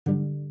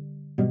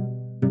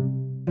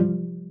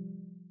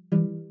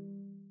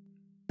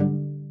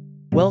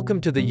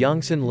Welcome to the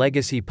Yongsan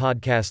Legacy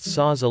Podcast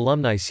SAWS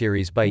Alumni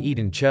Series by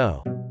Eden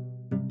Cho.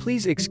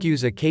 Please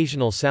excuse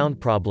occasional sound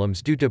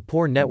problems due to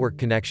poor network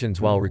connections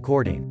while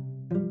recording.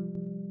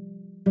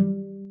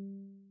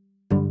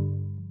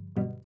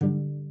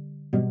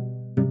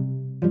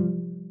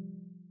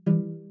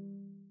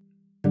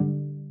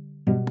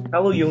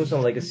 Hello,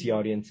 Yongsan Legacy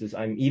audiences.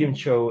 I'm Eden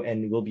Cho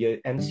and will be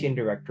an MC and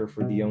director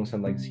for the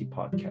Yongsan Legacy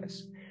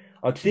podcast.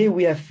 Today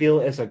we have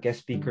Phil as our guest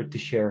speaker to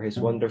share his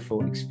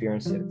wonderful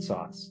experience at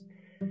SAWS.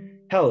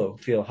 Hello,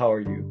 Phil. How are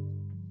you?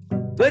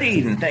 Good,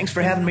 Eden. Thanks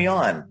for having me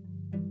on.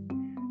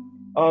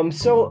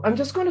 So I'm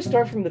just going to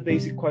start from the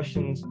basic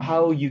questions: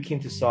 how you came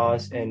to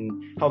SAWS and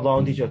how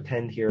long did you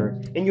attend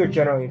here, and your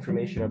general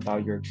information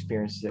about your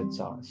experiences at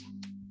SAWS.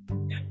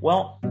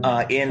 Well,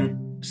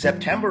 in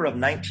September of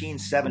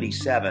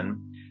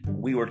 1977,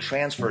 we were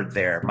transferred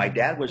there. My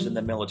dad was in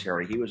the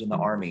military. He was in the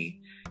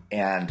Army,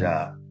 and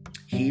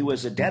he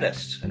was a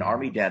dentist, an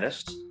Army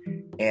dentist.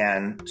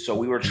 And so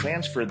we were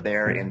transferred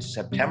there in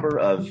September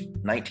of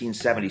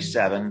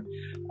 1977.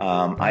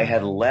 I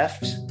had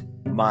left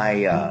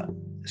my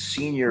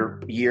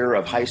senior year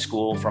of high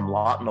school from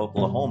Lawton,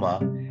 Oklahoma,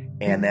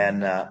 and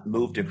then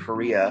moved to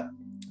Korea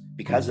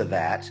because of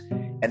that.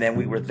 And then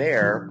we were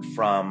there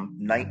from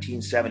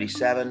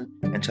 1977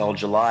 until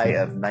July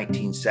of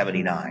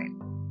 1979.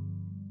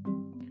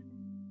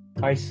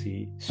 I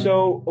see.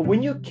 So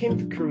when you came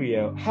to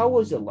Korea, how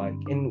was it like?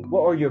 And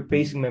what are your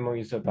basic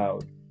memories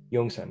about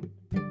Yongsan?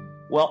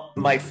 Well,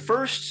 my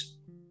first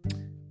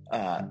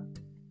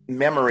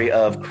memory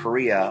of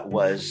Korea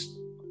was,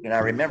 and I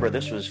remember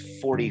this was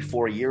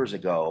 44 years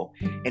ago.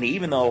 And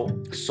even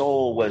though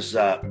Seoul was,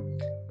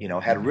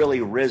 had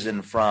really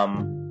risen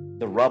from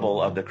the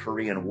rubble of the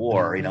Korean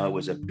War, it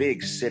was a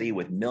big city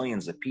with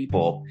millions of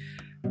people.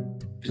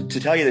 To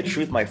tell you the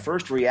truth, my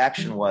first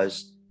reaction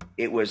was,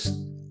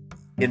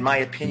 in my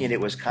opinion, it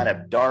was kind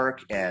of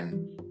dark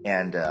and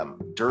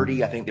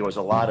dirty. I think there was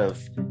a lot of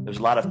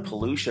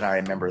pollution. I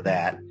remember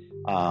that,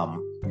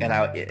 and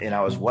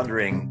I was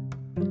wondering,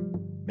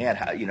 man,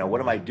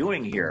 what am I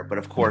doing here? But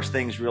of course,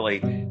 things really,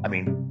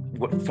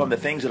 from the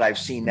things that I've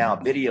seen now,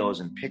 videos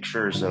and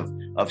pictures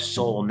of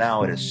Seoul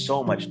now, it is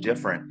so much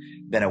different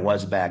than it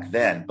was back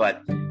then.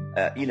 But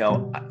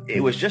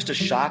it was just a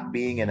shock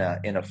being in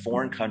a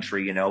foreign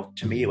country.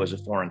 To me, it was a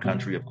foreign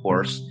country, of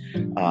course.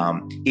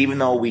 Even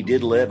though we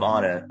did live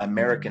on an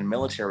American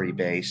military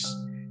base,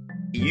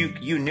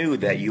 you knew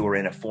that you were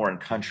in a foreign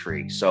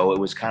country. So it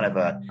was kind of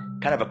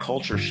a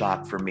culture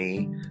shock for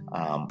me.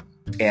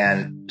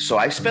 And so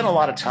I spent a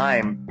lot of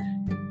time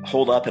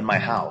holed up in my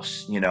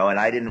house, and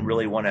I didn't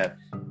really want to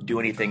do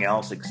anything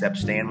else except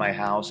stay in my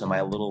house and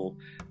my little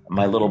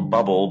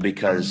bubble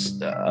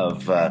because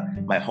of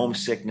my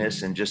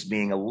homesickness and just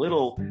being a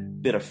little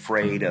bit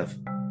afraid of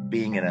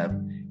being in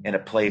a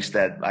place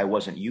that I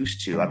wasn't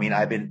used to.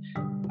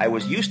 I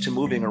was used to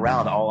moving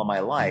around all of my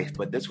life,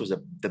 but this was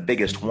the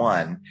biggest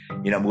one,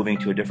 moving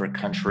to a different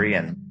country.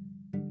 And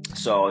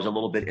so I was a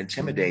little bit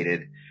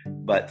intimidated,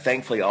 but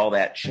thankfully all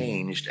that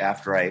changed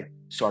after I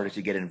started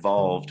to get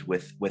involved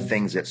with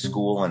things at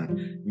school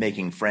and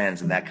making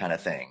friends and that kind of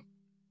thing.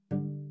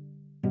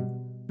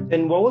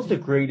 And what was the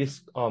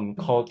greatest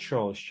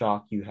cultural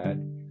shock you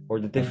had, or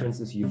the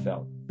differences you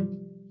felt?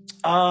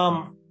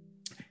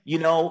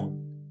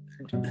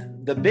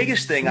 The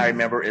biggest thing I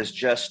remember is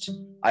just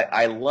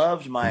I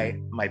loved my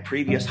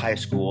previous high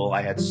school.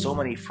 I had so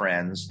many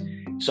friends,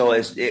 so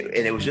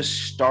it was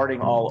just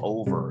starting all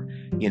over,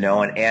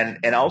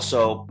 and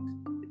also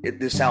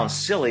this sounds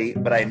silly,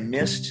 but I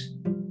missed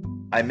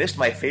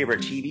my favorite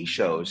TV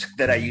shows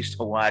that I used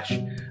to watch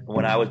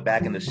when I was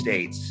back in the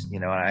States,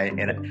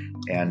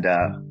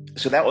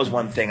 so that was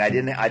one thing. I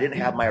didn't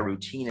have my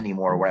routine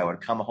anymore where I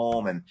would come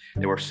home and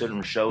there were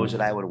certain shows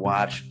that I would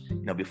watch,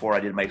 before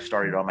I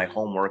started on my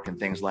homework and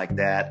things like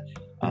that.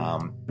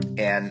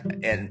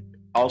 And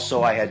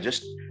also I had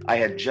just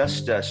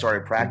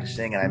started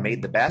practicing, and I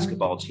made the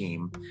basketball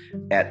team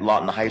at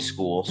Lawton High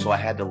School. So I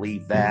had to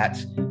leave that.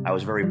 I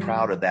was very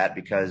proud of that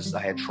because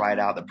I had tried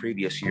out the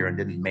previous year and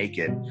didn't make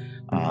it.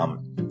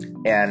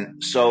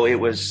 And so it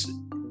was,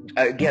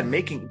 again,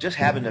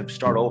 having to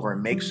start over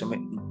and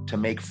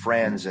make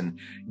friends and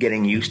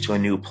getting used to a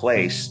new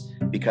place,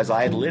 because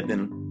I had lived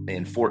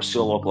in Fort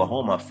Sill,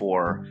 Oklahoma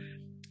for,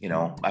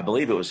 I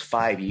believe it was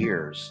 5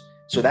 years.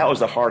 So that was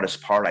the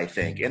hardest part, I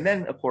think. And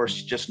then, of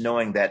course, just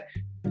knowing that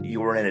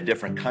you were in a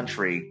different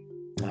country,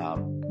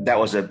 that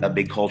was a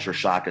big culture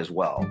shock as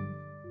well.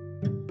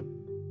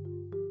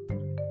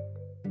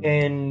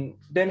 And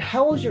then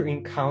how was your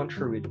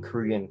encounter with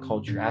Korean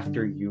culture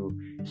after you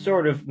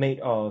sort of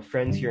made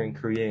friends here in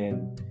Korea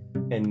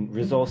and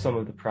resolved some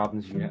of the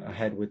problems you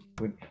had with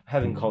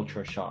having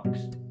cultural shocks?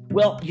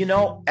 Well,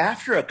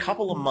 after a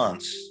couple of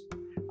months,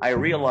 I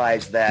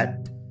realized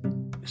that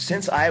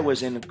since I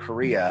was in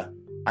Korea,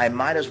 I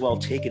might as well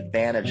take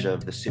advantage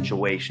of the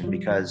situation,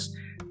 because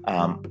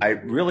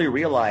I really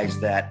realized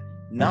that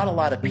not a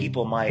lot of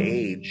people my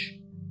age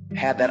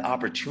had that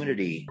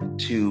opportunity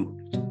to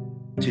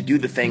do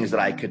the things that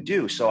I could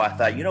do. So I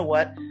thought, you know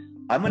what?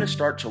 I'm going to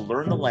start to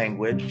learn the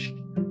language.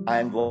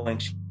 I'm going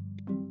to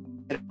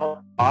get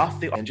off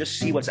the and just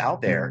see what's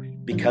out there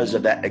because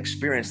of that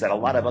experience that a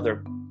lot of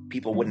other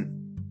people wouldn't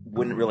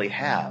really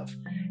have.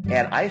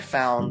 And I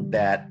found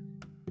that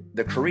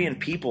the Korean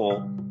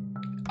people,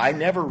 I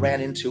never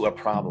ran into a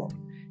problem.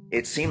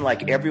 It seemed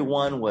like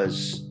everyone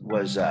was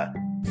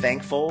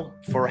thankful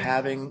for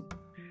having,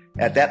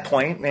 at that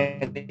point,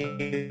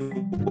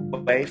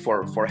 anyway,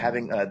 for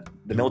having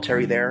the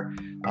military there.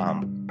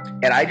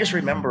 And I just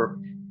remember,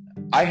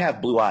 I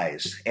have blue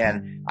eyes,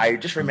 and I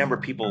just remember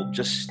people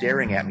just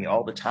staring at me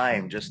all the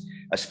time, just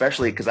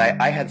especially because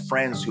I had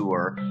friends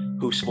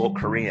who spoke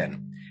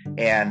Korean,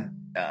 and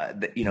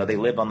they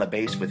lived on the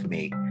base with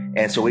me,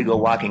 and so we'd go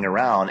walking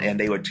around, and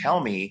they would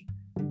tell me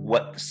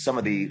what some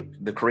of the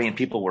Korean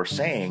people were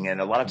saying, and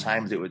a lot of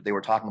times they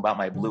were talking about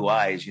my blue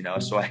eyes,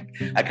 so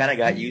I kind of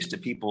got used to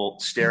people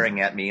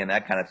staring at me and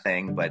that kind of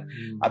thing. But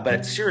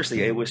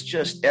seriously, it was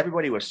just,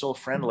 everybody was so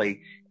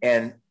friendly,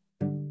 and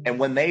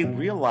when they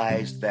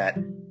realized that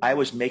I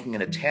was making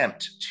an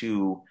attempt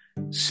to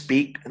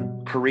speak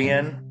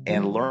Korean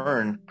and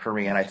learn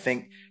Korean, I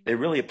think they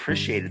really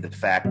appreciated the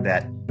fact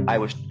that I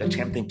was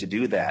attempting to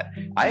do that.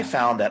 I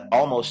found that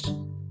almost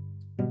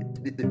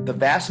the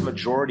vast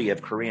majority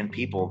of Korean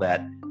people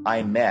that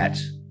I met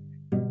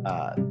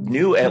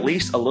knew at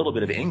least a little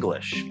bit of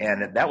English.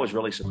 And that was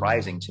really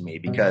surprising to me,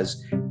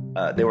 because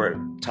there were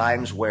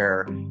times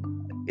where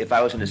if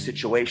I was in a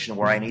situation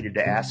where I needed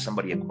to ask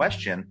somebody a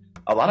question,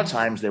 a lot of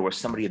times there was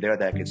somebody there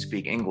that could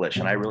speak English,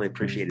 and I really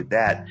appreciated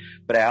that.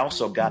 But I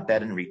also got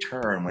that in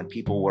return when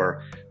people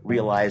were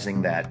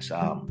realizing that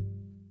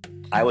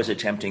I was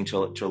attempting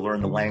to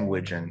learn the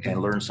language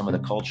and learn some of the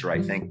culture.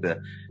 I think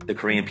the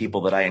Korean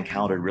people that I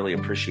encountered really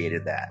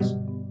appreciated that.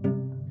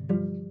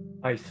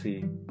 I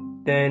see.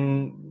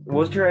 Then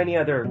was there any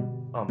other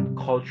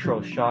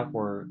cultural shock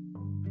or,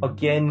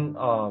 again,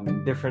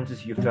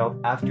 differences you felt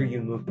after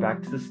you moved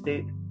back to the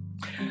state?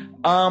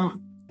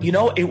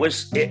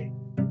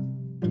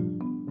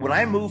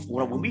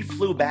 When we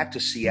flew back to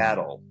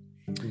Seattle,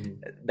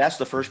 that's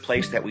the first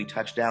place that we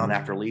touched down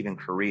after leaving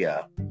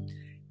Korea.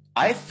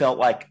 I felt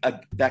like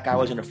I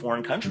was in a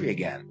foreign country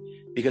again,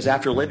 because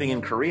after living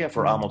in Korea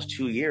for almost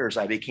 2 years,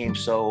 I became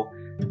so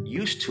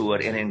used to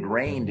it and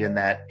ingrained in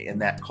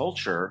that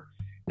culture,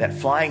 that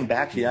flying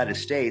back to the United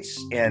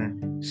States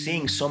and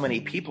seeing so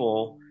many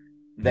people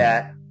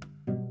that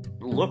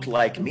looked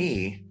like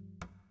me,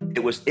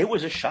 it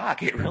was a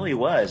shock. It really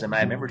was. And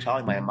I remember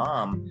telling my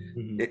mom,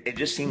 it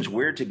just seems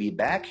weird to be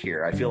back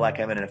here. I feel like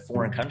I'm in a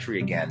foreign country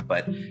again.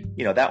 But,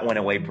 that went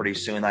away pretty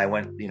soon. I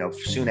went,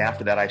 soon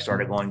after that, I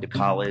started going to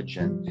college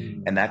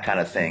and that kind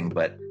of thing.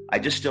 But I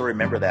just still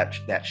remember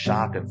that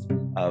shock of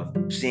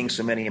seeing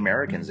so many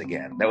Americans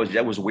again.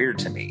 That was weird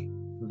to me.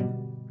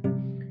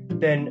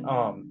 Then,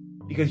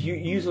 because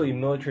usually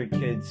military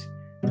kids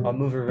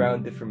move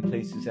around different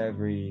places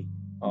every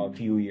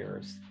few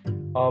years.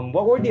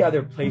 What were the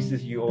other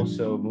places you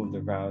also moved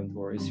around,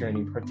 or is there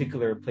any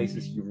particular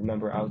places you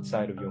remember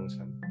outside of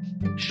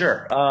Yongsan?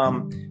 Sure.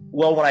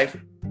 Well,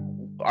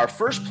 our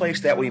first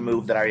place that we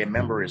moved that I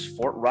remember is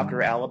Fort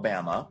Rucker,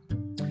 Alabama.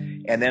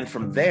 And then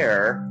from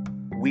there,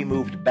 we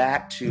moved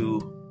back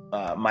to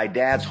my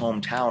dad's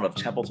hometown of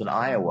Templeton,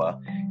 Iowa.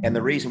 And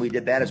the reason we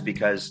did that is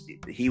because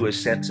he was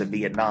sent to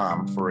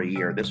Vietnam for a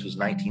year. This was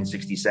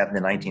 1967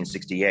 and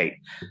 1968.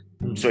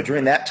 So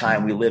during that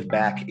time, we lived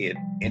back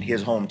in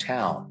his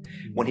hometown.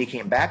 When he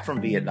came back from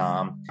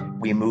Vietnam,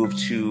 we moved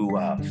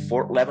to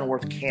Fort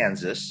Leavenworth,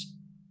 Kansas.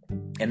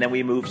 And then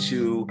we moved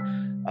to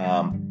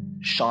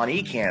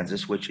Shawnee,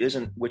 Kansas, which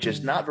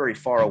is not very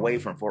far away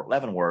from Fort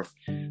Leavenworth.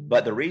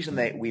 But the reason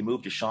that we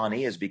moved to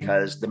Shawnee is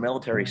because the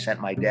military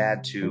sent my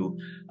dad to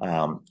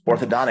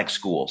orthodontic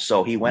school.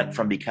 So he went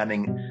from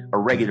becoming a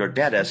regular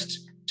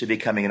dentist to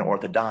becoming an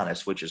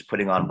orthodontist, which is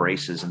putting on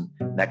braces and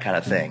that kind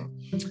of thing.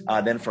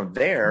 Then from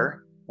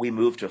there, we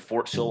moved to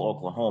Fort Sill,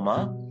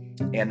 Oklahoma.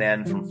 And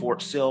then from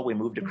Fort Sill, we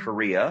moved to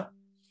Korea.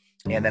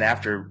 And then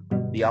after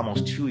the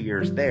almost 2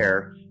 years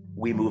there,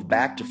 we moved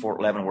back to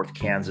Fort Leavenworth,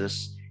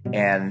 Kansas.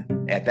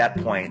 And at that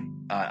point,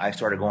 I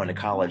started going to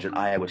college at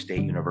Iowa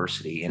State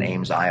University in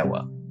Ames,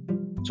 Iowa.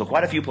 So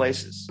quite a few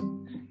places.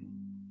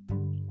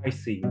 I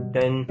see.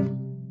 Then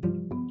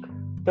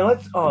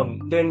let's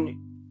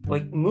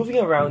like moving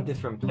around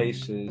different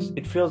places,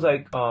 it feels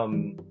like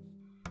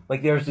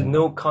there's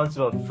no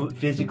concept of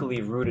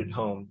physically rooted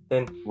home.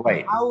 Then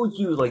right. How would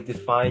you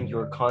define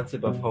your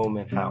concept of home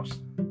and house?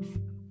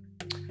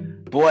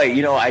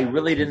 Boy, I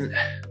really didn't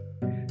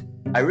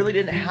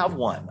have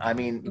one. I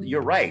mean,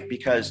 you're right,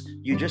 because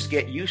you just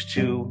get used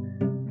to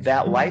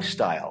that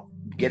lifestyle,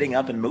 getting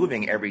up and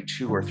moving every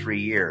 2 or 3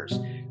 years.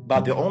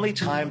 About the only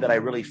time that I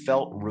really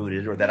felt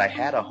rooted or that I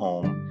had a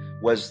home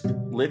was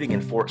living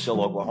in Fort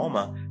Sill,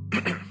 Oklahoma,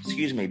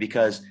 excuse me,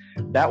 because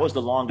that was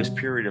the longest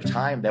period of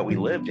time that we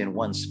lived in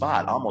one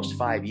spot, almost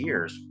 5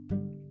 years.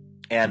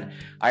 And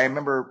I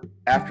remember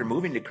after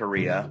moving to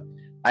Korea,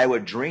 I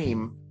would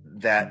dream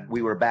that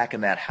we were back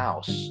in that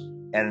house.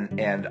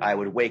 And I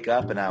would wake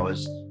up and I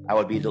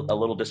would be a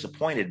little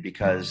disappointed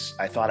because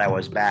I thought I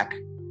was back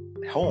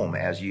home,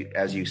 as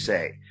you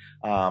say.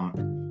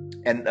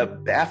 And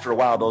after a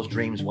while, those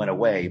dreams went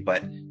away.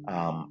 But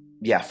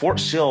yeah, Fort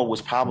Sill was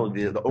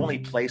probably the only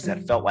place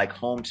that felt like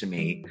home to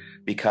me,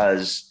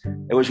 because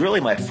it was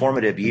really my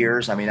formative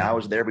years. I mean, I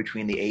was there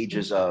between the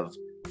ages of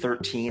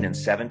 13 and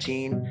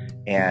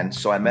 17. And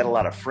so I met a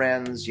lot of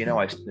friends. You know,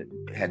 I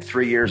had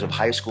 3 years of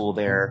high school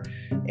there.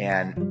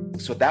 And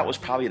so that was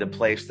probably the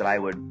place that I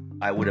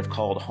would have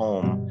called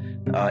home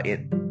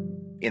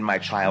in my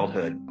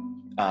childhood.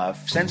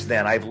 Since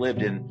then, I've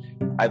lived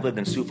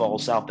in Sioux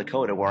Falls, South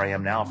Dakota, where I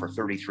am now for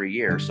 33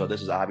 years. So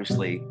this is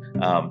obviously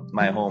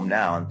my home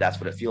now, and that's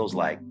what it feels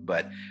like.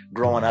 But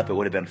growing up, it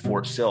would have been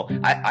Fort Sill.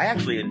 I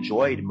actually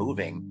enjoyed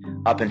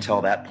moving up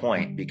until that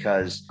point,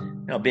 because,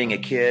 you know, being a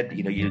kid,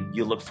 you know,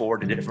 you look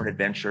forward to different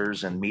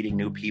adventures and meeting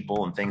new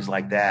people and things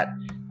like that.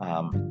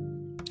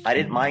 I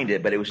didn't mind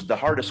it, but it was the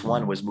hardest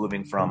one was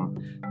moving from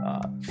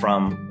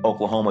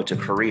Oklahoma to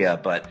Korea.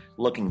 But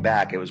looking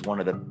back, it was one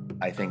of the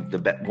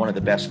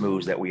best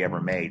moves that we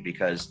ever made,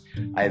 because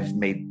I've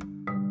made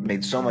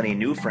so many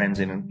new friends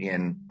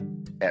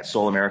at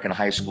Seoul American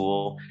High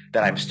School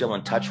that I'm still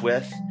in touch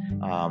with.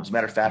 As a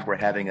matter of fact, we're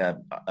having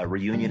a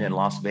reunion in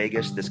Las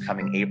Vegas this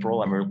coming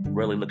April. I'm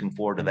really looking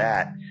forward to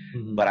that.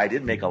 Mm-hmm. But I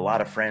did make a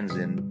lot of friends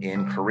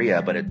in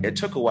Korea, but it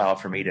took a while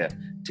for me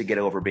to get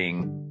over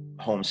being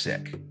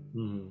homesick.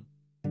 Mm-hmm.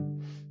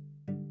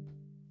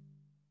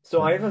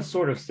 So I have a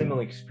sort of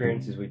similar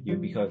experiences with you,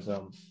 because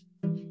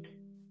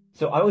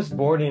so I was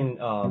born in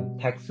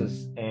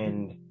Texas,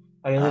 and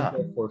I lived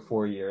there for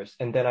 4 years,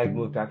 and then I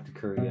moved back to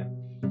Korea.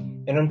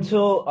 And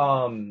until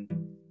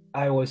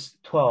I was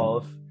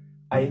 12,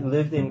 I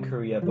lived in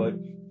Korea. But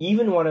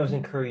even when I was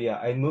in Korea,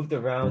 I moved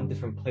around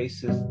different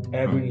places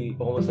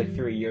almost like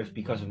 3 years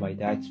because of my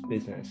dad's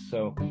business.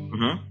 So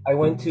I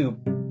went to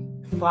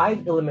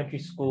 5 elementary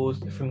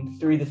schools from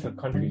 3 different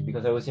countries,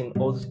 because I was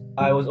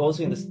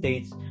also in the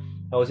States,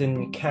 I was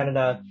in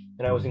Canada,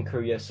 and I was in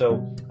Korea.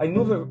 So I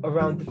moved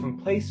around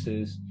different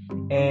places.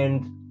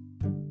 And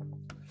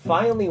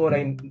finally, when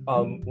I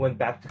went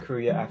back to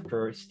Korea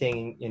after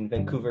staying in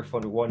Vancouver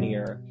for 1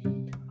 year,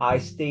 I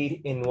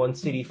stayed in one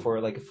city for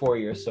like 4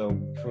 years, so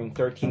from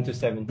 13 to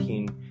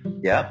 17.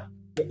 Yeah.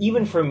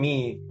 Even for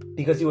me,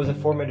 because it was a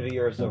formative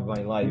years of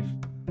my life,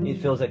 it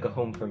feels like a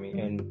home for me.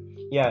 And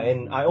yeah,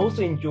 and I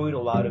also enjoyed a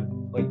lot of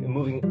like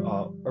moving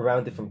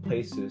around different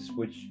places,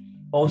 which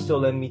also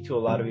led me to a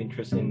lot of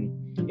interest in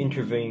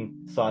interviewing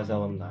SOZ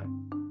alumni.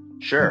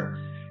 Sure.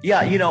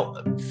 Yeah, you know,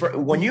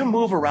 when you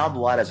move around a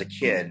lot as a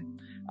kid,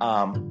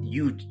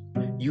 you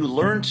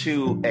learn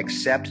to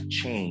accept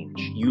change.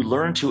 You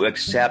learn to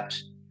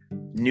accept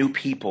new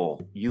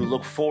people. You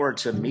look forward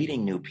to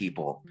meeting new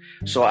people.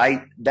 So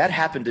that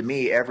happened to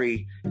me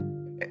every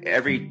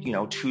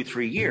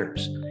 2-3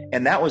 years,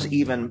 and that was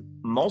even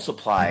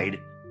multiplied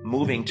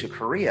moving to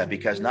Korea,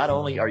 because not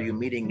only are you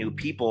meeting new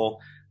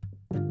people,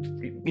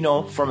 you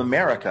know, from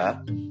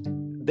America,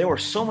 there were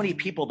so many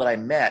people that I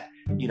met,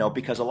 you know,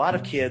 because a lot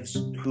of kids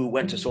who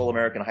went to Seoul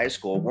American High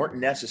School weren't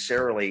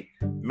necessarily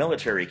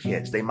military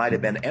kids. They might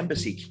have been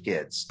embassy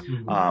kids.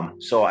 Mm-hmm.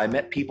 So I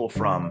met people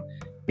from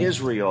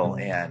Israel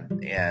and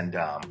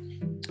the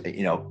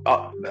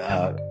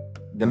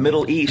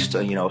Middle East,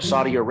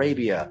 Saudi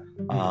Arabia,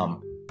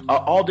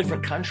 all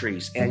different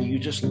countries. And you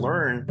just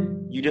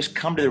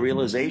come to the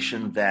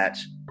realization that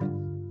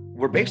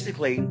we're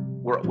basically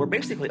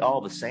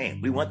all the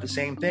same. We want the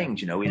same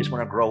things, we just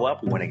want to grow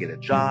up. We want to get a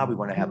job. We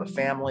want to have a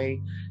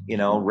family,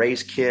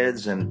 raise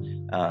kids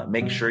and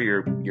make sure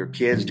your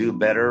kids do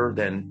better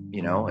than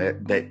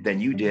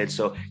you did.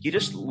 So you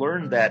just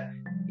learn that,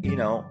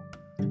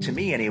 to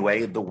me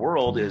anyway, the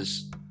world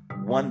is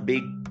one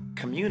big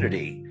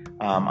community.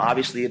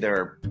 Obviously there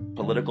are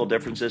political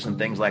differences and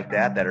things like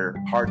that are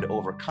hard to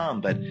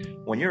overcome. But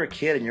when you're a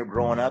kid and you're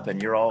growing up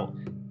and you're all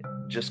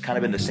just kind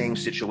of in the same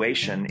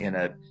situation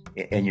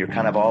and you're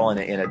kind of all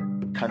in a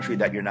country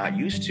that you're not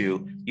used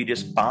to, you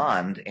just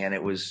bond. And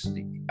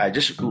I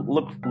just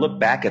look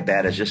back at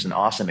that as just an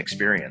awesome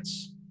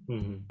experience.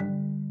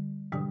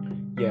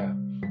 Mm-hmm. Yeah.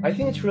 I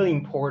think it's really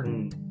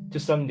important to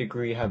some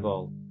degree have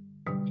a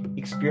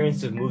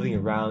experience of moving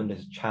around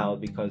as a child,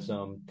 because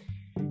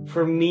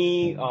for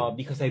me,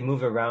 because I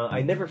move around,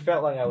 I never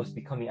felt like I was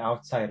becoming an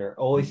outsider.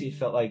 Always it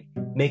felt like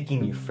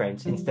making new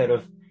friends instead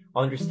of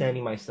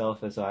understanding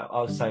myself as an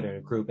outsider in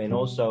a group. And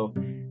also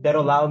that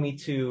allowed me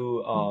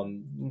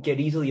to get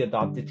easily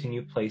adopted to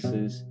new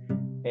places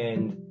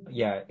and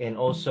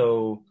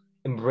also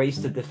embrace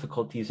the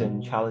difficulties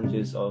and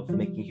challenges of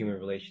making human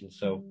relations.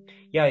 So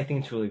yeah, I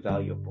think it's really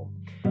valuable.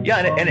 Yeah,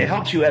 and it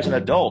helps you as an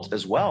adult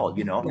as well,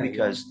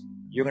 because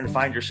you're going to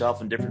find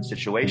yourself in different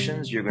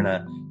situations. You're going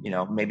to,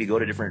 maybe go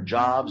to different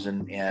jobs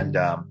and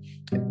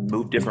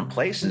move different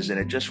places. And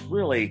it just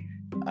really,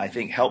 I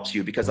think, helps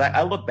you, because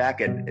I look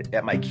back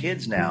at my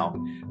kids now.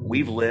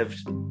 We've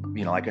lived,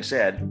 like I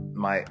said,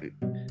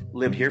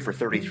 lived here for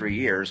 33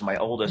 years. My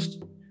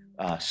oldest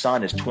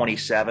son is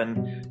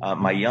 27.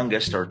 My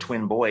youngest are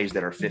twin boys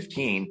that are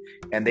 15,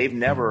 and they've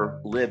never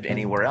lived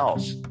anywhere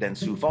else than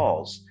Sioux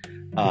Falls.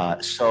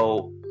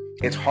 So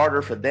it's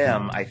harder for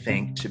them, I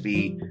think, to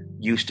be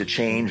used to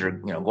change, or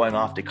going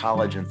off to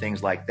college and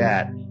things like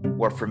that,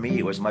 where for me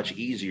it was much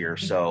easier.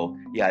 So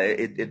yeah,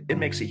 it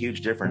makes a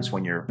huge difference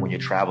when you're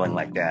traveling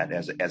like that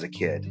as a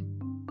kid.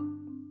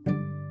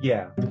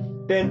 Yeah.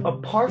 Then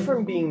apart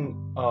from being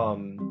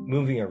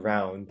moving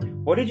around,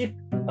 what did you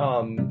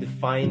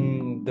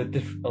define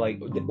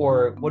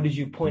or what did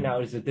you point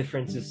out as the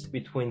differences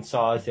between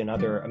SAWS and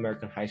other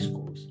American high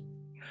schools?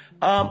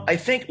 I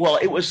think, well,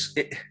 it was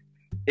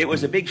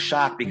a big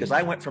shock because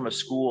I went from a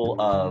school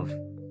of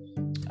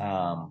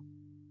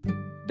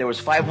there was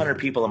 500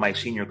 people in my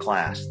senior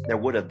class. There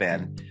would have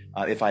been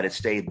if I'd have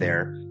stayed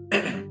there,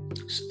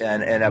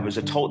 and I was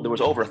there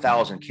was over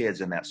 1,000 kids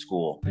in that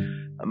school.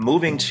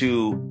 Moving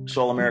to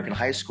Seoul American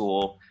High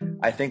School,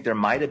 I think there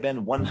might have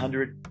been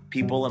 100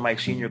 people in my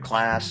senior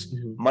class.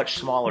 Mm-hmm. Much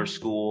smaller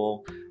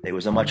school. It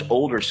was a much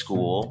older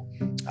school.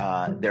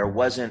 There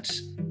weren't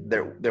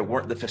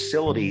the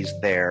facilities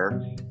there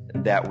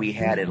that we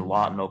had in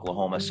Lawton,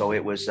 Oklahoma. So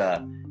it was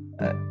the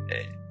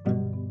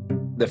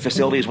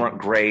facilities weren't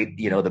great.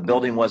 The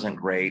building wasn't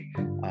great.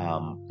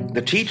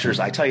 The teachers,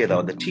 I tell you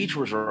though, the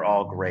teachers were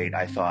all great.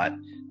 I thought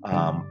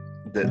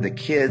the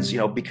kids,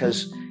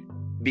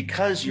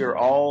 because you're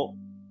all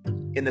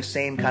in the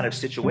same kind of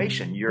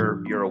situation.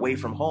 You're away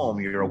from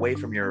home. You're away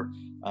from your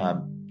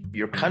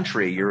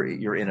country.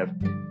 You're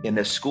in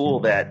a school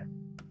that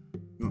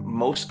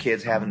most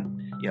kids haven't,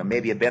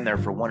 maybe have been there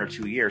for 1 or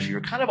 2 years.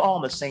 You're kind of all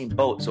in the same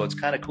boat. So it's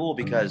kind of cool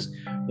because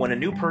when a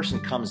new person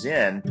comes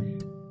in,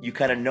 you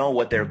kind of know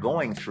what they're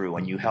going through,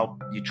 and you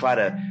try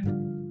to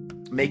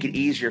make it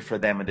easier for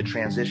them in the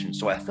transition.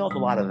 So I felt a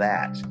lot of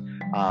that.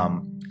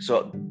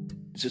 So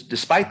just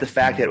despite the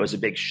fact that it was a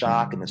big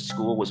shock and the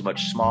school was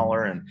much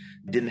smaller and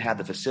didn't have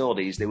the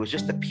facilities, there was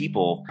just the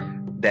people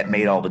that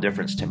made all the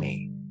difference to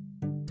me.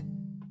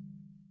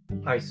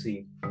 I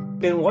see.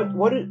 Then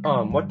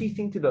what do you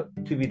think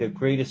to be the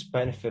greatest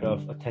benefit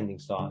of attending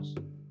SAWS?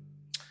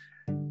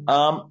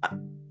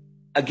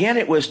 Again,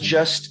 it was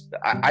just,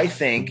 I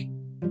think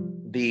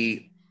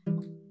the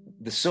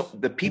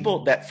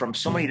people that from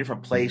so many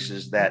different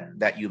places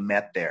that you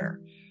met there,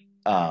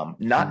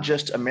 not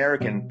just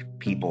American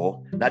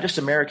people, not just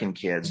American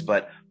kids,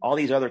 but all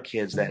these other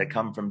kids that had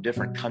come from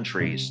different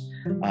countries.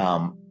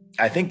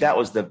 I think that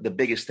was the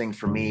biggest thing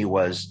for me,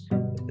 was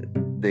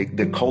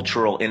the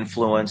cultural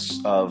influence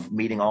of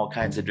meeting all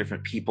kinds of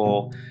different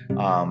people.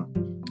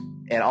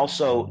 And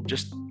also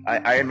just,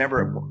 I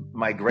remember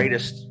my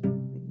greatest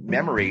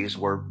memories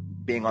were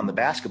being on the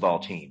basketball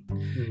team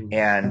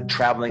and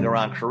traveling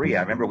around Korea.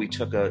 I remember we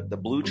took the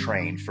blue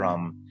train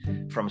from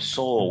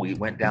Seoul. We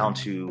went down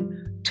to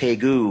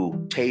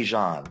Daegu,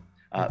 Daejeon,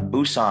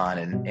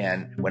 Busan,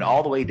 and went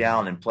all the way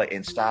down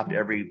and stopped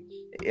every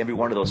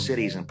one of those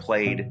cities and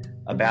played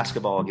a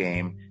basketball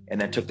game, and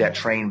then took that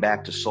train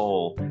back to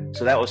Seoul.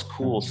 So that was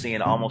cool,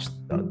 seeing almost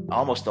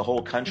the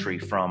whole country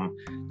from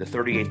the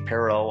 38th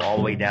parallel all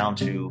the way down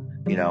to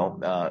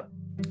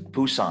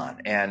Busan.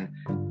 And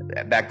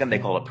back then they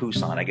called it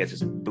Busan. I guess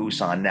it's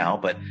Busan now.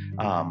 But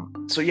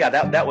so yeah,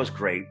 that was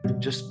great.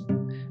 Just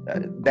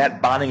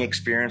that bonding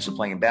experience of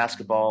playing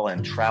basketball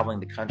and traveling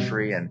the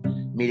country and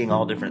meeting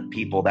all different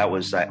people. That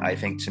was, I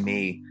think, to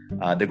me,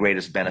 the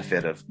greatest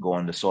benefit of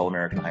going to Seoul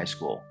American High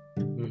School.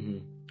 Mm-hmm.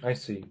 I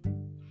see.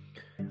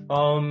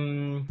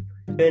 Then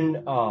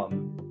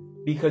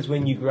because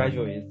when you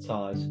graduated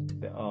SAWS,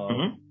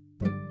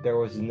 there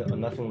was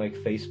nothing like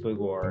Facebook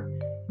or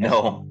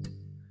no.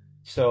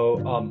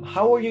 So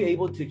how were you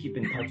able to keep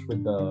in touch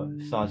with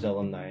the SAWS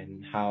alumni,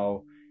 and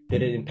how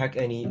did it impact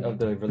any of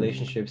the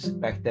relationships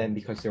back then,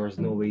 because there was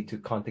no way to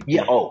contact them?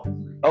 Yeah.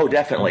 Oh,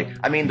 definitely.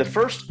 I mean, the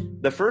first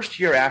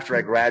year after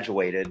I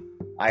graduated,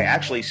 I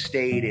actually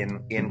stayed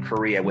in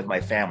Korea with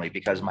my family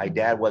because my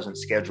dad wasn't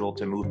scheduled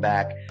to move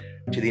back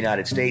to the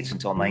United States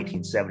until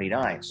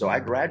 1979. So I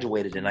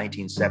graduated in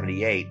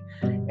 1978.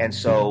 And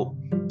so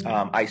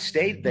I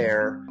stayed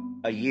there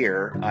a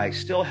year. I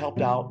still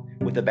helped out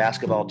with the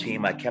basketball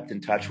team. I kept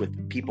in touch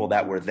with people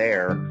that were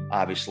there,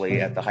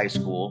 obviously, at the high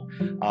school.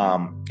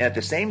 At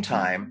the same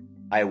time,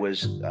 I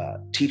was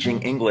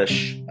teaching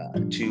English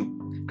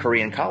to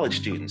Korean college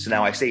students.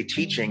 Now, I say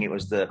teaching, it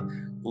was the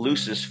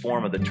loosest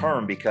form of the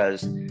term,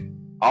 because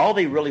all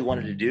they really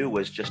wanted to do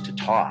was just to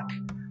talk.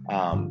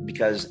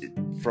 Because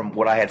from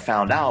what I had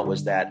found out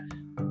was that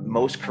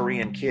most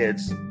Korean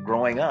kids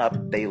growing up,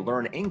 they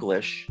learn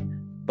English,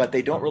 but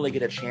they don't really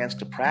get a chance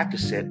to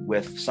practice it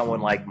with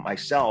someone like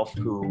myself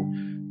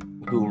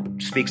who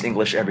speaks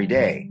English every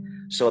day.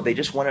 So they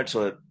just wanted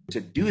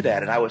to do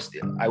that. And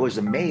I was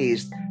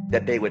amazed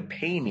that they would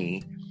pay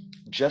me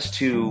just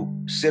to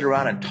sit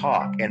around and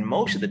talk. And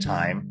most of the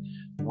time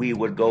we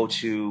would go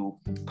to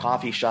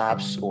coffee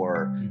shops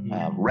or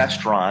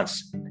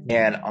restaurants,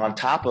 and on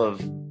top of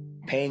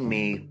paying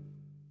me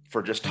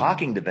for just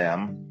talking to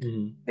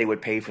them, they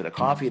would pay for the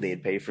coffee,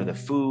 they'd pay for the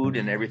food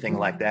and everything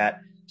like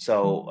that.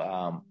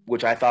 So,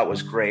 which I thought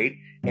was great.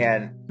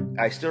 And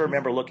I still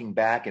remember looking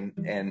back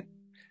and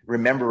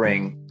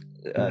remembering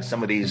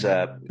some of these,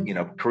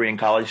 Korean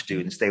college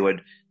students. They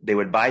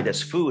would buy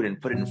this food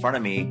and put it in front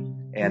of me,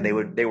 and they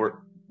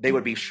they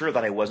would be sure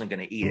that I wasn't going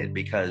to eat it,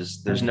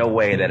 because there's no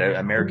way that an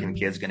American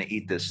kid's going to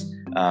eat this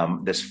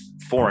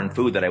foreign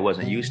food that I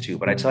wasn't used to.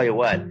 But I tell you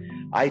what,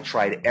 I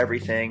tried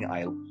everything.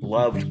 I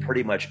loved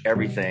pretty much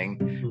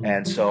everything.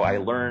 And so I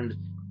learned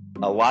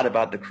a lot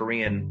about the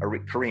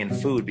Korean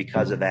food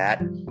because of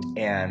that.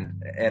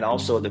 And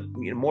also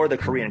more of the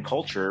Korean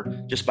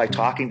culture, just by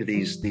talking to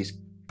these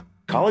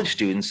college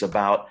students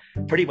about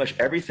pretty much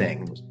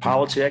everything,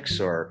 politics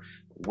or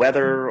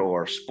weather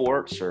or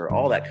sports or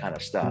all that kind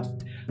of stuff.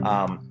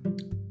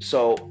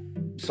 So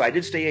I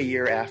did stay a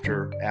year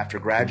after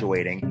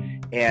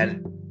graduating,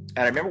 and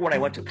I remember when I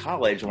went to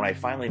college, when I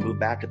finally moved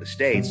back to the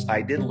States,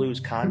 I did lose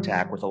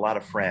contact with a lot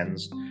of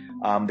friends.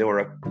 There were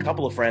a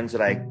couple of friends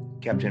that I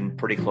kept in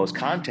pretty close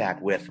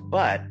contact with,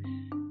 but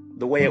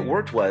the way it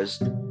worked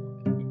was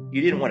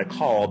you didn't want to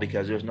call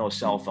because there's no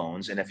cell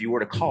phones, and if you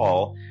were to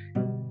call,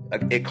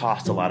 it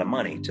cost a lot of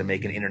money to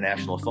make an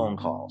international phone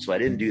call. So I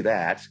didn't do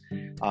that.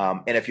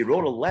 And if you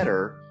wrote a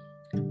letter,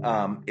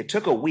 it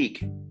took a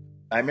week.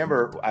 I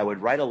remember I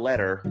would write a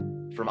letter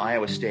from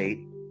Iowa State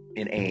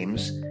in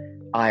Ames,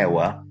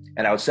 Iowa,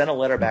 and I would send a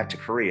letter back to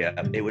Korea.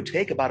 It would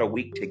take about a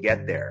week to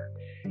get there.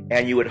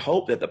 And you would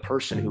hope that the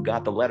person who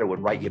got the letter would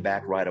write you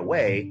back right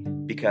away,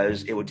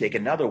 because it would take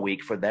another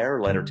week for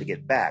their letter to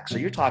get back. So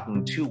you're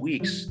talking 2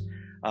 weeks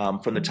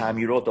from the time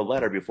you wrote the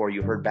letter before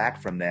you heard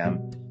back from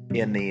them.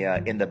 In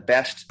the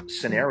best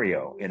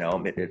scenario,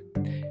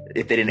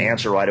 if they didn't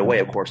answer right away,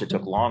 of course, it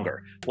took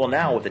longer. Well,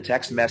 now with a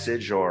text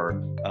message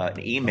or an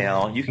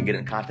email, you can get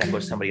in contact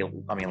with somebody,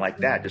 like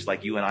that, just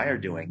like you and I are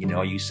doing.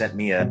 You sent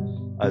me a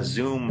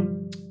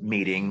Zoom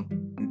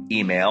meeting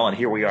email, and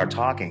here we are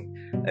talking,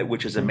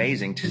 which is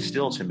amazing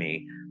still to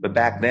me. But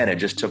back then, it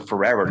just took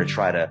forever to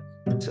try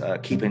to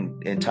keep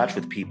in touch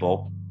with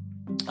people.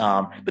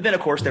 But then,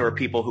 of course, there were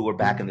people who were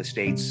back in the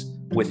States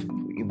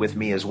with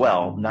me as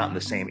well, not in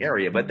the same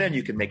area. But then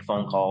you can make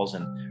phone calls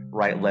and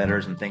write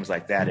letters and things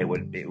like that. It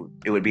would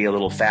be a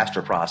little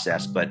faster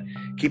process. But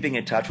keeping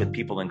in touch with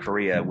people in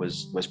Korea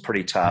was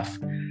pretty tough.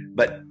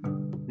 But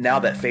now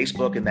that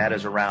Facebook and that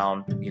is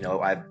around,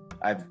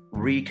 I've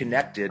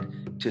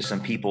reconnected to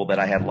some people that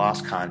I had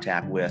lost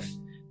contact with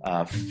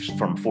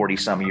from 40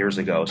 some years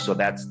ago. So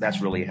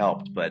that's really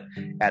helped. But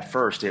at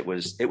first it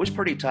was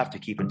pretty tough to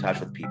keep in touch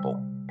with people.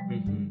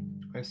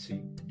 Mm-hmm. I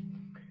see.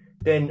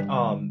 Then,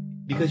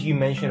 because you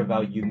mentioned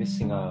about you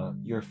missing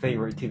your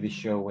favorite TV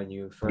show when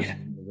you first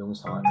came to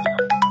Yongsan.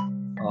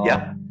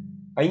 Yeah.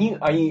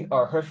 I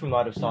heard from a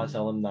lot of SOS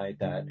alumni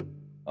that,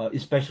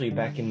 especially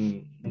back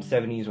in the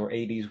 70s or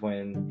 80s,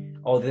 when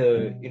all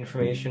the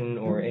information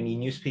or any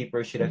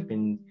newspaper should have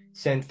been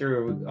sent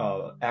through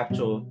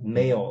actual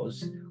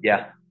mails.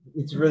 Yeah.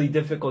 It's really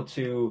difficult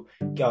to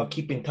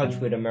keep in touch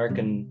with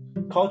American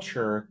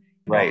culture.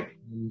 Right.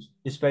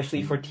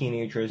 Especially for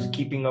teenagers,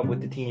 keeping up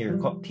with the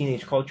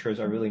teenage cultures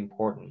are really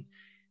important.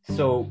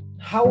 So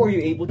how were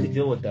you able to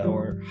deal with that,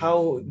 or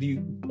how do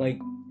you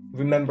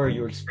remember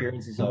your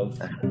experiences of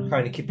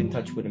trying to keep in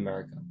touch with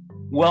America?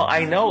 Well,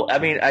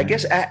 I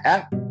guess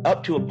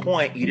up to a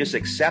point, you just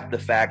accept the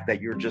fact that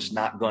you're just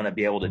not going to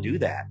be able to do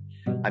that.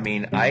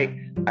 I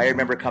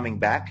remember coming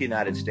back to the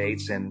United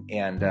States and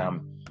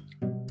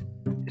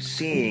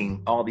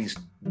seeing all these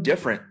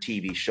different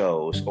TV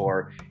shows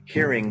or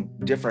hearing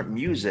different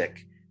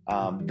music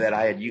that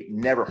I had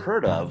never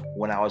heard of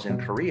when I was in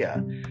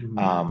Korea.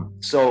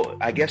 So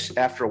I guess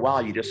after a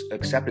while, you just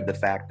accepted the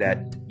fact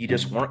that you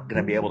just weren't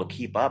going to be able to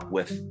keep up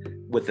with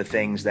the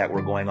things that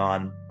were going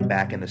on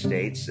back in the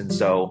States. And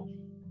so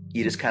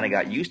you just kind of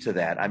got used to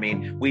that.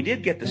 We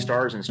did get the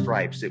Stars and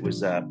Stripes. It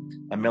was a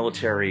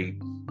military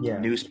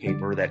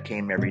newspaper that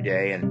came every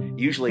day. And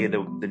usually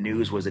the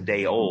news was a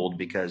day old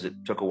because it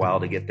took a while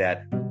to get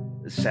that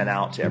sent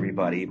out to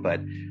everybody.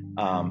 But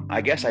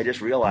I guess I just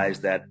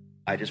realized that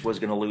I just was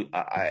going to lose.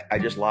 I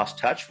just lost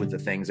touch with the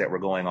things that were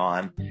going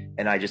on,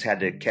 and I just had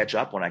to catch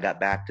up when I got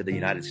back to the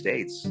United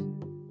States.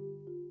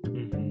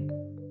 Mm-hmm.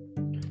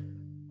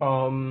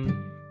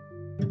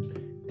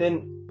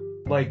 Then,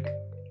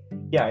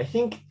 I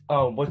think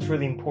what's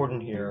really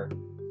important here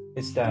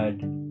is that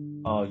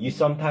you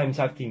sometimes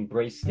have to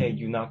embrace that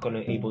you're not going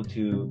to able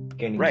to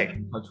get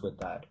in touch with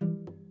that,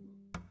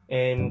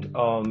 and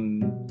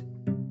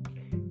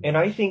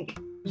I think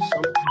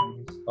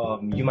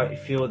sometimes you might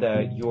feel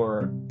that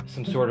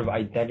some sort of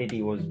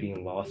identity was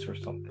being lost or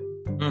something.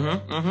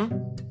 Mm-hmm. Mm-hmm.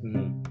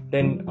 Mm-hmm.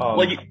 Then,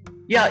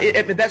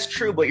 that's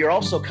true. But you're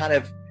also kind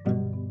of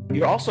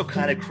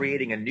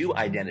creating a new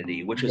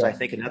identity, which is, I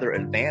think, another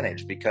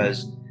advantage,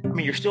 because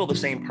you're still the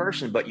same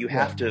person, but you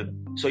have to.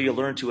 So you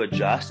learn to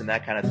adjust and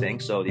that kind of thing.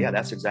 So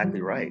that's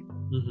exactly right.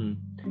 Mm-hmm.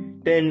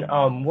 Then,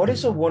 what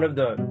is one of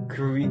the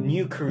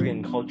new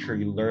Korean culture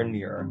you learned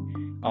here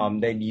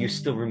that you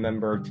still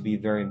remember to be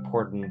very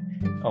important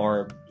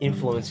or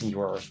influencing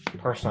your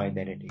personal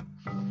identity?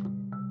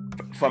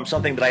 From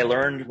something that I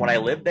learned when I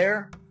lived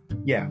there?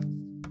 Yeah.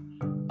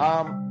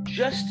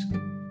 Just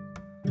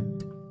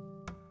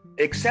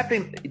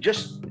accepting,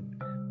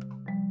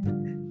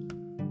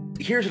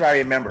 here's what I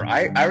remember.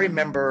 I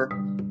remember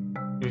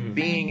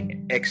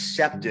being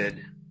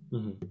accepted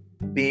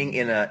being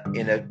in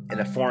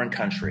a foreign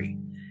country.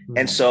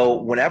 And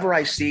so whenever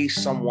I see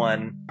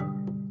someone,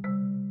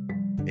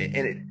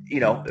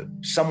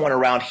 someone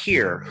around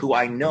here who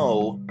I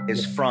know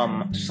is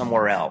from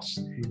somewhere else,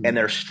 and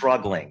they're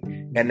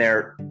struggling, and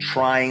they're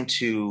trying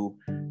to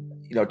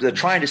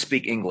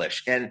speak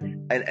English,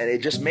 and it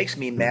just makes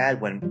me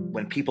mad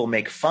when people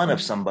make fun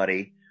of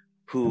somebody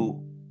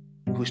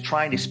who's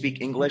trying to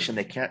speak English and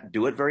they can't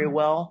do it very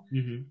well.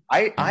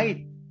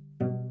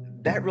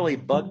 That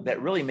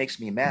really makes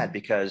me mad,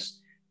 because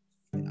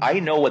I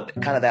know what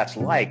kind of that's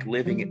like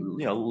living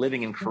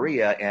in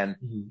Korea and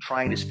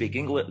trying to speak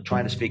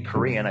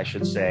Korean, I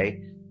should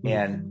say.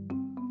 And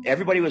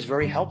everybody was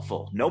very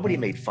helpful. Nobody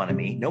made fun of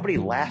me. Nobody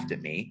laughed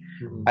at me.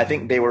 I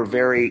think they were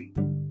very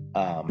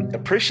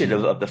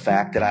appreciative of the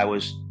fact that I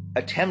was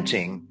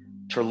attempting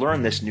to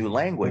learn this new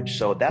language.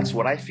 So that's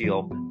what I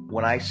feel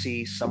when I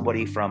see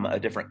somebody from a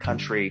different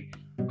country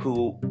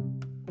who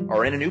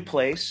are in a new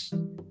place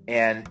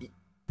and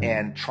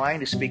trying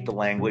to speak the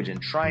language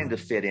and trying to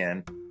fit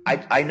in.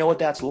 I know what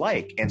that's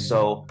like, and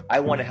so I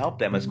want to help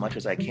them as much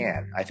as I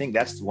can. I think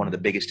that's one of the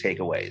biggest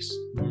takeaways.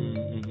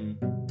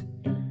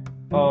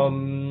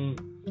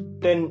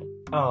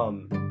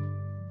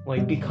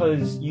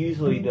 Because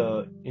usually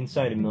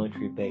inside a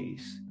military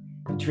base,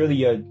 it's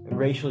really a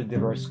racially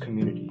diverse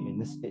community. In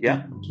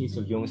the case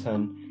of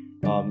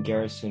Yongsan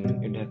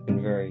Garrison, it has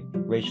been very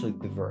racially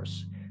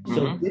diverse.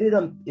 So did it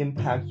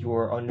impact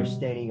your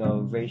understanding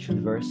of racial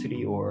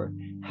diversity, or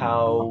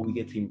how we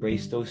get to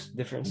embrace those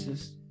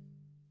differences?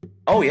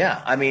 Oh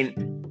yeah, I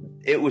mean,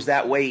 it was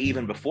that way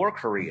even before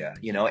Korea.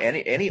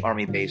 Any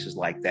army base is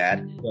like that,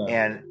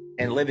 and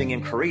living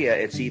in Korea,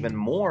 it's even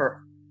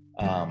more.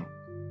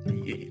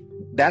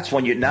 That's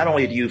when you not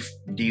only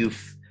do you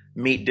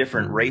meet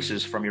different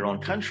races from your own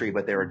country,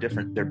 but there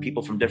are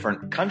people from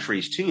different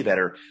countries too that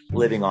are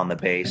living on the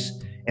base,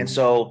 and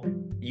so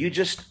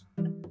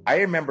I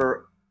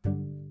remember.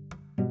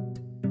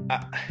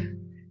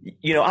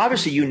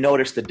 Obviously you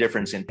notice the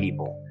difference in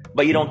people,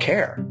 but you don't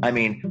care. I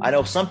mean, I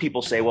know some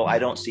people say, well, I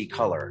don't see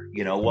color,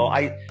 well,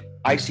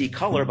 I see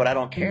color, but I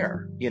don't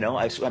care.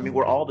 I mean,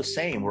 we're all the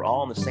same. We're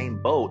all in the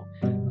same boat.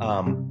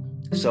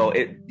 So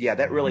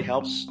that really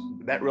helps.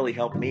 That really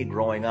helped me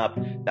growing up.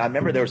 I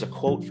remember there was a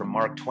quote from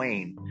Mark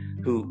Twain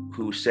who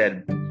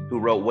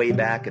wrote way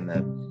back in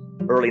the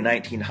early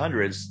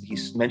 1900s. He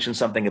mentioned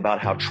something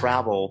about how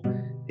travel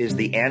is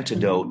the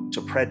antidote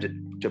to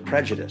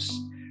prejudice.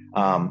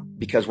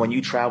 Because when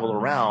you travel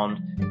around,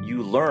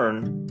 you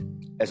learn,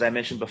 as I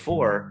mentioned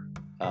before,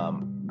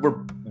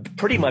 we're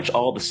pretty much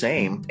all the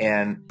same.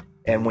 And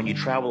when you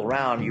travel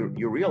around,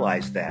 you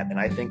realize that. And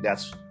I think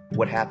that's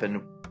what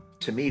happened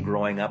to me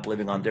growing up,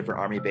 living on different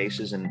army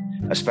bases, and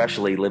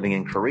especially living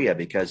in Korea,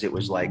 because it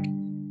was like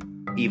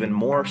even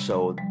more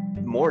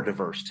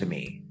diverse to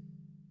me.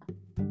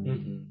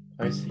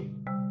 I see.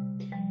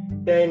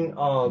 Then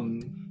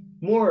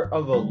more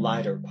of a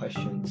lighter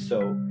question.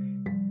 So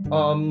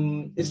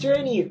is there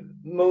any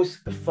most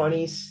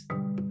funniest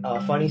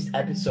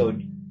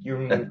episode you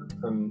remember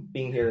from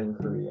being here in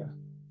Korea?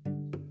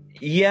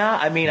 Yeah,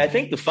 I mean, I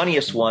think the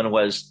funniest one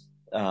was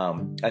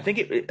I think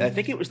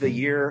it was the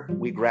year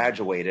we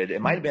graduated. It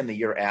might have been the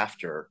year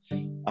after,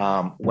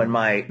 when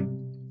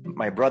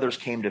my brothers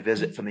came to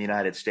visit from the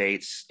United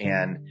States,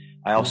 and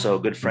I also, a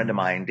good friend of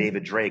mine,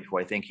 David Drake, who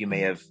I think you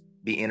may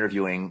be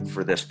interviewing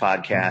for this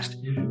podcast,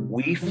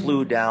 we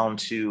flew down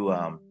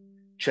to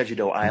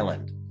Jeju-do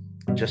Island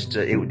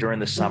during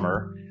the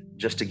summer,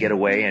 just to get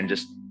away and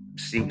just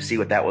see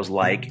what that was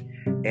like,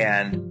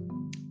 and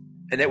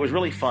it was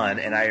really fun.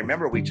 And I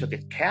remember we took a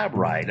cab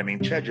ride. I mean,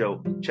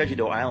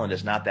 Jeju-do Island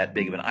is not that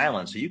big of an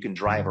island, so you can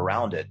drive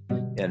around it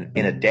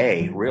in a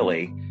day,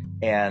 really.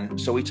 And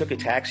so we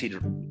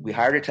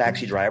hired a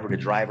taxi driver to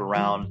drive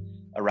around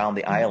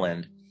the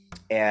island.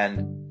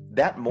 And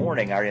that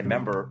morning, I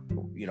remember,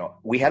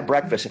 we had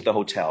breakfast at the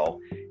hotel,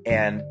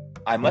 and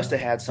I must have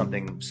had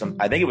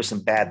I think it was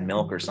some bad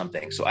milk or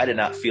something. So I did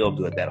not feel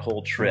good that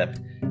whole trip.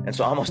 And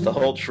so almost the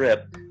whole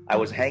trip, I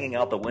was hanging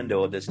out the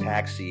window of this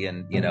taxi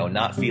and,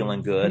 not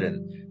feeling good.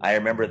 And I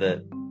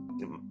remember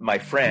my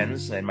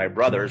friends and my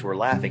brothers were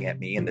laughing at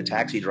me, and the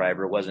taxi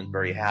driver wasn't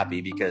very happy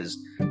because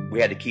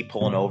we had to keep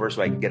pulling over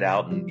so I could get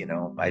out, and,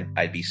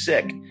 I'd be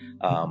sick.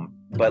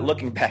 But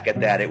looking back at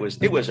that, it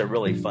was a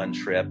really fun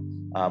trip.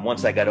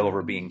 Once I got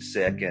over being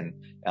sick, and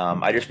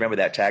I just remember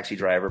that taxi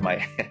driver,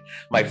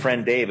 my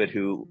friend David,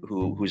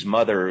 whose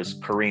mother is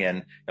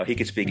Korean. He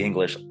could speak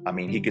English. I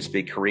mean, he could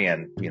speak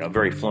Korean,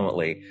 very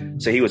fluently.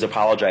 So he was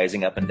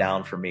apologizing up and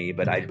down for me.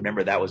 But I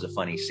remember that was a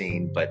funny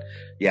scene. But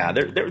yeah,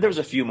 there was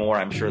a few more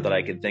I'm sure that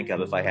I could think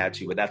of if I had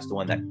to. But that's the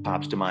one that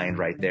pops to mind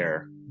right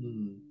there.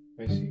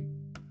 I see.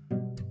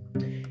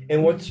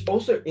 And what's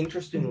also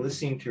interesting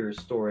listening to your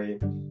story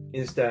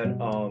is that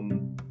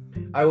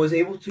I was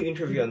able to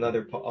interview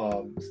another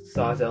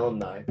SARS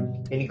alumni,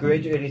 and he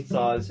graduated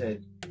SARS at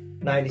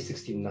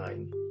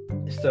 1969.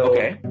 So,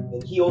 okay.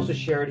 And he also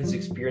shared his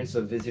experience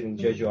of visiting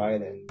Jeju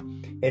Island.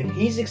 And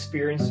his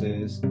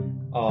experiences,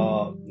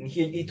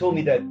 he told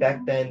me that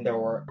back then there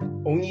were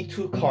only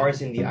 2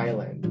 cars in the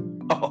island.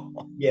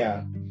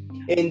 Yeah.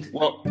 And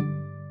Well,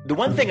 the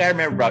one thing I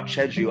remember about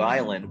Jeju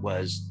Island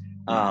was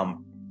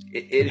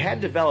it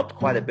had developed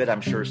quite a bit,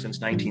 I'm sure, since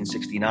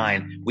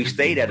 1969. We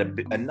stayed at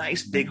a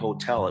nice big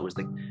hotel. It was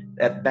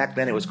back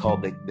then it was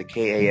called the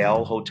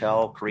KAL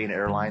Hotel. Korean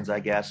Airlines, I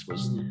guess,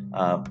 was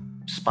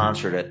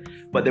sponsored it.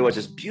 But there was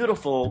this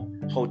beautiful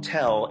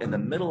hotel in the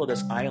middle of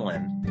this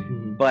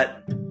island,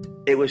 but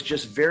it was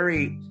just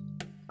very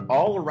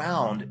all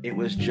around. It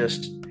was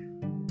just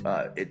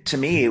to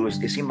me,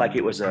 it seemed like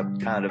it was a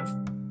kind of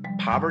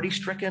poverty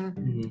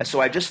stricken.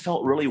 So I just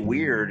felt really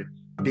weird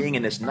being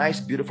in this nice,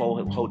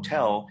 beautiful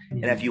hotel.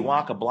 And if you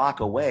walk a block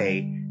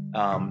away,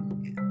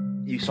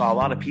 you saw a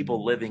lot of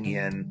people living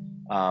in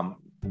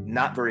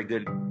not very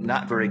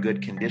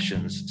good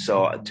conditions.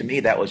 So to me,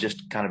 that was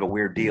just kind of a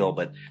weird deal,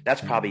 but that's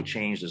probably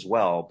changed as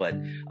well. But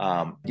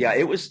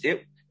yeah,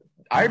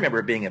 I remember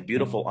it being a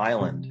beautiful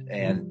island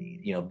and,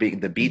 being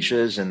the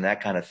beaches and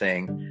that kind of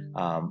thing.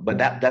 But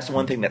that's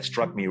one thing that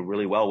struck me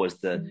really well was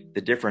the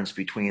difference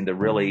between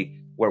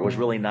where it was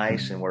really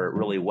nice and where it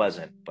really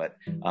wasn't. But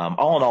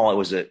all in all, it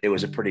was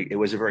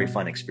a very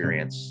fun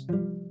experience.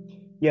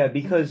 yeah,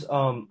 because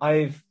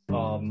I've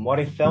what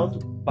I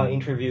felt by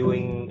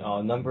interviewing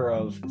a number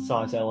of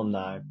SOS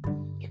alumni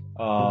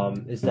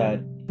is that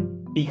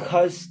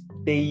because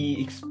they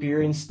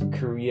experienced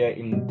Korea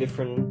in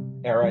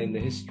different era in the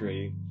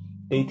history,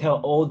 they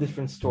tell all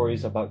different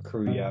stories about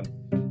Korea.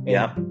 And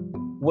Yeah.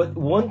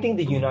 one thing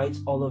that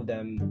unites all of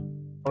them,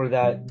 or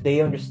that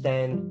they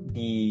understand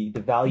the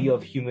value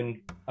of human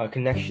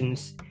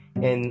connections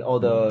and all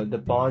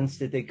the bonds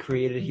that they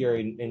created here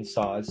in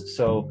SOS.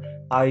 So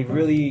I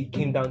really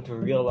came down to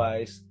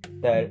realize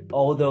that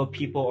although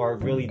people are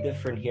really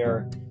different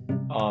here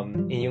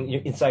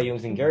inside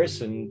Yongsan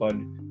Garrison, but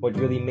what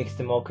really makes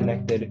them all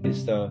connected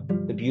is the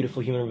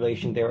beautiful human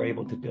relation they were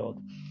able to build.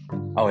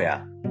 Oh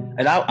yeah.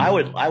 And I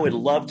would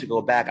love to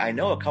go back. I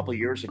know a couple of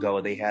years ago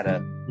they had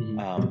a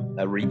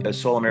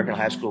Seoul American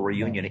High School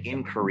reunion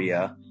in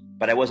Korea,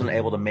 but I wasn't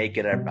able to make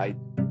it. I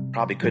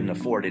probably couldn't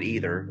afford it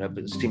either.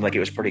 It seemed like it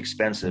was pretty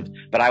expensive,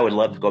 but I would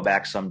love to go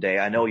back someday.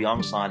 I know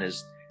Yongsan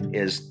is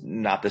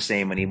not the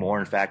same anymore.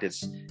 In fact,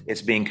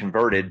 it's being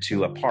converted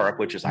to a park,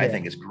 which I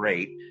think is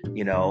great.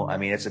 I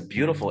mean, it's a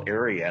beautiful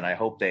area, and I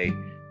hope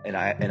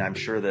I'm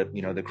sure that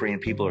the Korean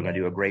people are going to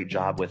do a great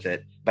job with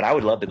it. But I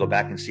would love to go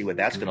back and see what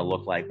that's going to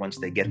look like once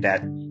they get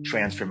that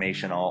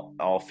transformation all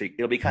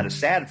it'll be kind of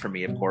sad for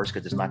me, of course,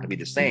 because it's not going to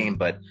be the same.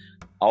 But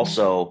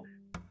also,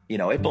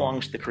 it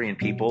belongs to the Korean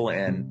people,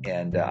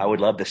 and I would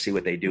love to see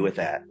what they do with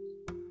that.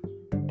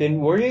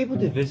 Then were you able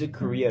to visit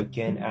Korea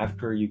again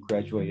after you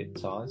graduated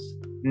SOS?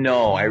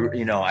 No, I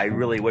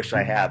really wish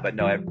I had, but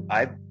no,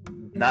 I've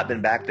not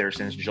been back there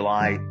since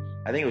July.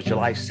 I think it was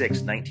July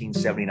 6th,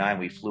 1979,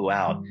 we flew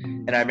out.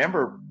 And I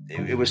remember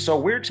it was so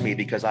weird to me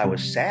because I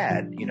was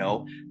sad,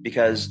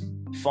 because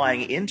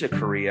flying into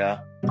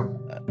Korea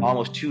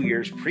almost 2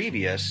 years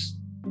previous,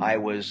 I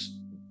was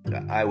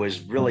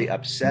really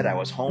upset. I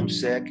was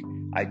homesick.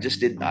 I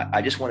just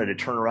wanted to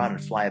turn around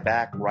and fly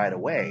back right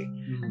away.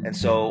 And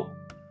so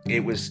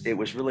it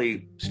was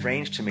really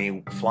strange to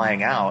me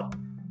flying out,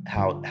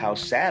 how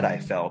sad I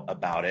felt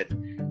about it.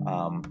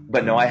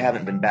 But no, I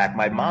haven't been back.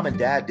 My mom and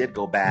dad did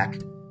go back,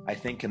 I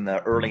think in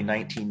the early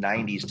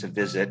 1990s to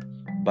visit,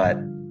 but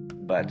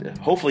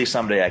hopefully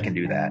someday I can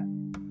do that.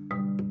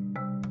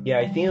 Yeah,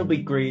 I think it'll be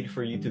great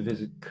for you to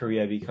visit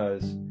Korea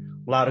because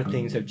a lot of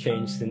things have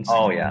changed since.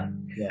 Oh yeah.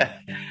 Yeah.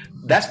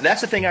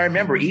 That's the thing I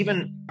remember.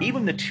 Even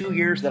the 2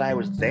 years that I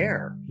was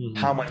there,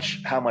 how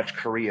much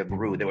Korea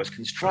grew. There was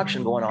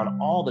construction going on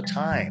all the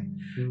time,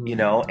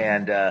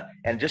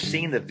 and just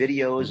seeing the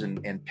videos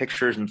and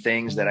pictures and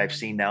things that I've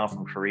seen now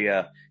from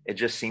Korea, it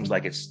just seems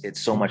like it's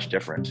so much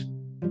different.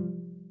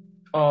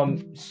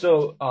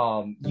 So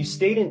you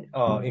stayed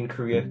in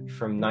Korea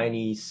from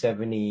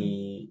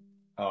 1977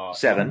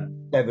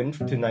 to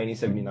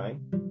 1979.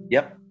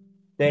 Yep.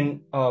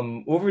 Then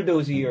over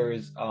those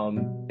years,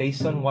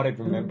 based on what I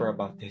remember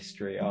about the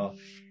history,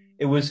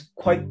 it was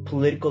quite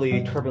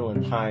politically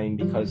turbulent time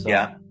because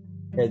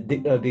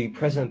the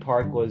President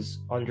Park was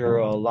under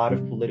a lot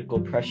of political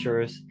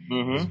pressures,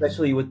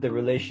 especially with the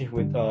relation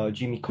with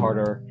Jimmy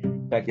Carter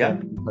back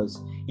then. Because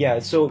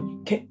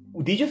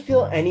did you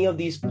feel any of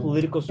these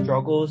political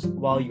struggles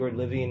while you were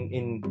living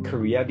in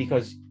Korea?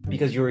 Because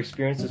your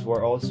experiences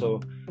were also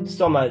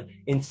somewhat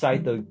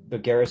inside the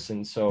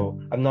garrison, so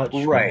I'm not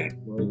sure. Right.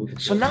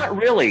 So not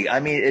really. I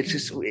mean, it's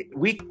just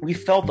we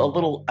felt a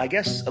little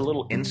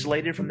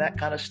insulated from that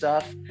kind of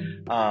stuff.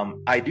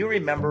 I do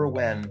remember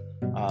when.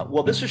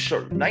 This was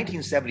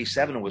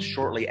 1977 was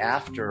shortly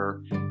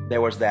after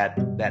there was that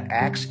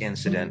axe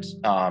incident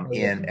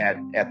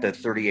at the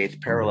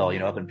 38th parallel,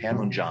 up in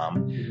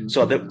Panmunjom.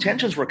 So the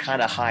tensions were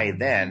kind of high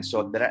then.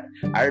 So that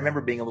I remember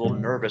being a little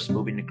nervous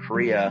moving to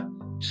Korea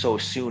so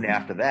soon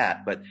after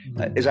that. But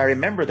as I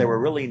remember, there were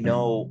really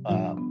no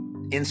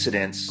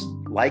incidents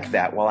like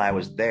that while I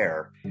was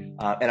there.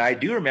 And I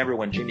do remember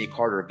when Jimmy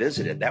Carter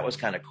visited. That was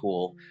kind of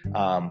cool.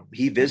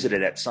 He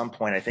visited at some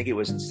point, I think it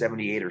was in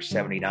 78 or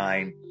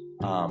 79,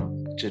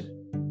 to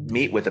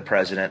meet with the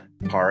president,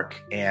 Park,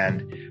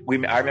 and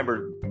I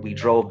remember we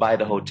drove by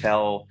the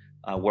hotel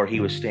where he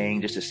was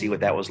staying just to see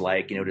what that was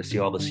like, to see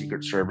all the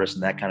Secret Service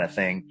and that kind of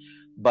thing.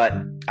 But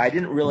we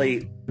didn't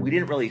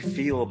really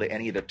feel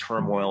any of the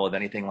turmoil of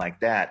anything like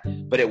that.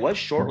 But it was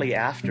shortly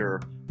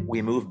after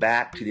we moved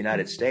back to the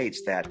United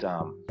States that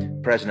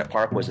President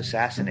Park was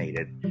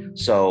assassinated.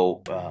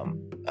 So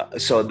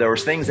there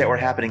was things that were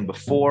happening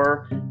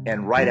before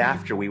and right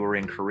after we were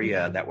in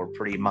Korea that were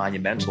pretty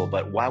monumental.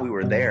 But while we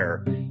were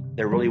there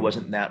really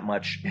wasn't that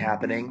much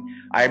happening.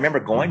 I remember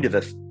going to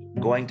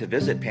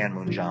visit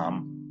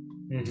Panmunjom.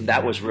 Mm-hmm.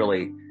 That was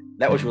really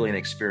an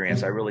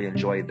experience. I really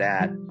enjoyed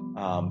that.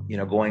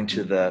 Going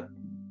to the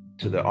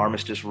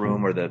armistice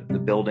room or the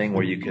building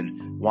where you could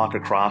walk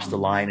across the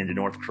line into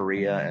North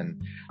Korea.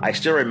 And I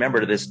still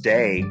remember to this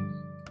day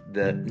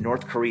the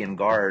North Korean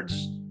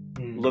guards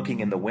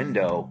looking in the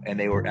window,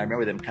 and I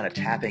remember them kind of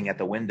tapping at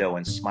the window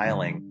and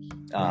smiling,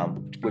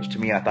 which to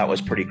me I thought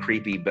was pretty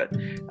creepy. But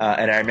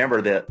and I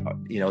remember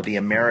the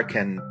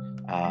American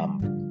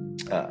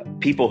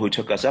people who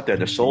took us up there,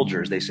 the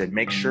soldiers, they said,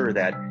 make sure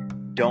that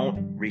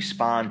don't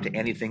respond to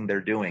anything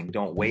they're doing.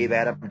 Don't wave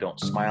at them. Don't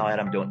smile at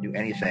them. Don't do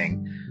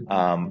anything.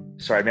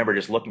 So I remember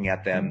just looking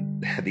at them,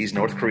 these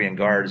North Korean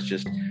guards,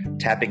 just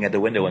tapping at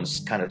the window and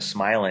kind of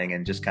smiling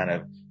and just kind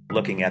of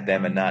looking at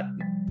them and not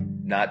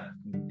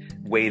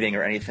waving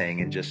or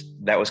anything. And just,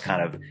 that was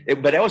kind of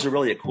it, but that was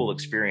really a cool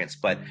experience.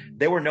 But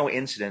there were no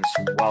incidents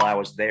while I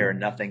was there.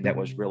 Nothing that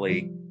was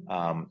really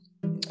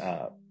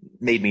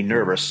made me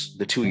nervous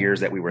the 2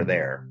 years that we were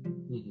there.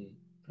 Mm-hmm.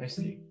 I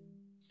see.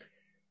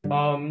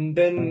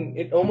 Then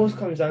it almost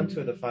comes down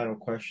to the final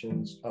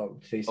questions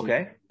of today's.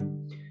 Okay.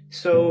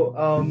 So,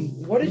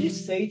 what did you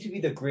say to be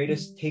the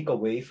greatest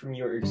takeaway from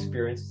your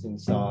experiences in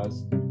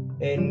SAWS?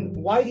 And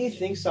why do you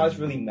think SAWS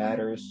really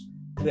matters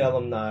to the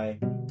alumni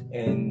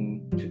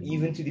and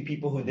even to the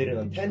people who didn't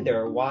attend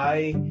there?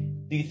 Why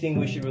do you think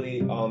we should really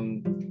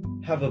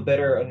have a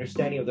better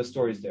understanding of the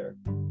stories there?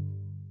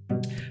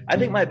 I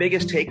think my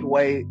biggest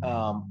takeaway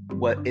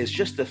is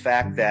just the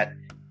fact that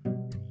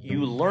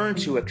you learn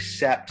to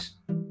accept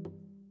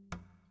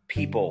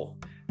people.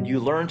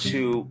 You learn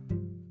to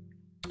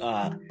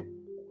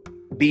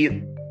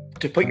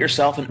put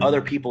yourself in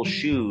other people's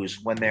shoes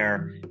when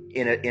they're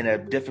in a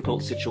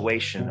difficult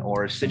situation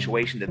or a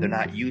situation that they're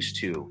not used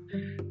to.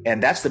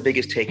 And that's the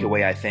biggest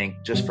takeaway, I think,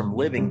 just from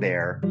living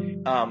there.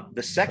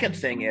 The second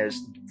thing is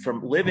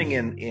from living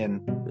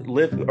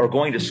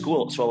going to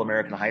school at Seoul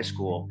American High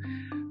School.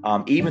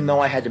 Even though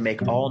I had to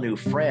make all new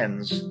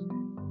friends,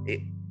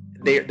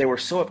 they were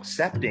so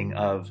accepting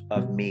of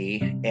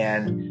me,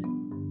 and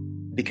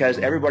because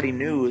everybody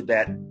knew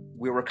that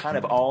we were kind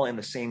of all in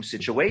the same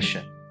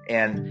situation,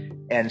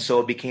 and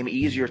so it became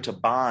easier to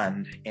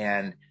bond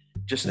and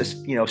just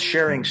this,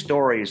 sharing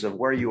stories of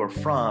where you were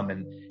from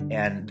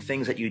and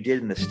things that you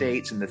did in the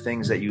States and the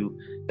things that you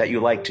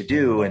like to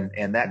do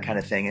and that kind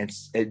of thing.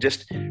 It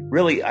just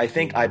really, I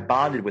think I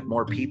bonded with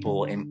more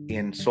people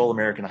in Seoul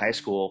American High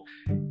School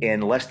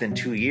in less than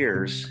 2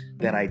 years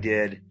than I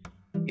did,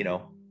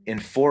 in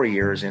 4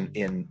 years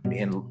in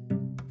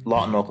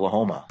Lawton,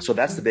 Oklahoma. So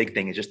that's the big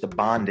thing, is just the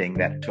bonding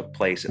that took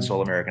place at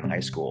Seoul American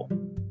High School.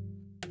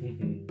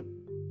 Mm-hmm.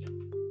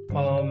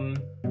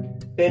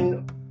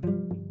 Then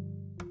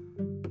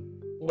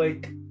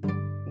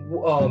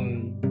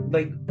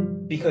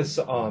because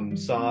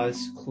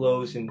SAWS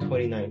closed in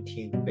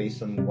 2019,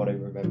 based on what I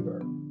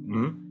remember.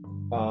 Mm-hmm.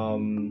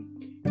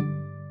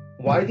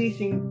 Why do you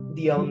think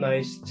the alumni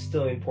is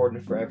still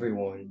important for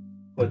everyone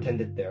who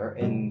attended there,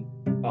 and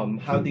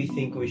how do you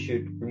think we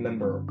should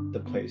remember the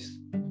place?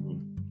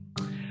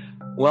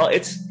 Well,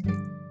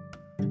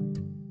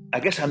 I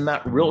guess I'm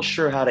not real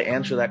sure how to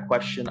answer that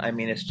question. I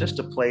mean, it's just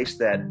a place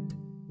that.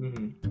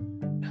 Mm-hmm.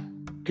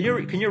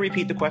 Can you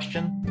repeat the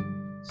question?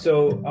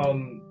 So,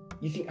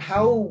 you think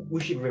how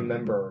we should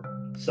remember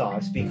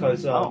SAWS,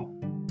 because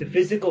the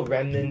physical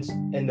remnants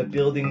and the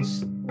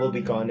buildings will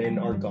be gone and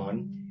are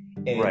gone,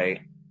 and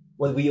right.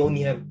 What we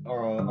only have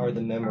are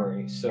the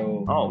memories.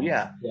 So. Oh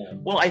yeah.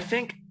 Well, I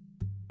think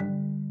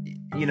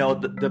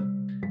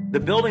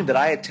the building that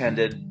I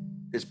attended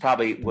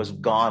was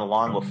gone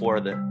long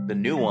before the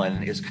new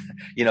one is,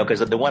 because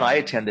the one I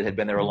attended had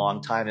been there a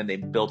long time and they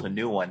built a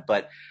new one.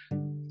 But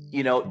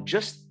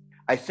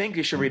I think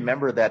you should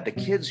remember that the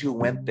kids who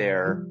went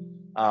there,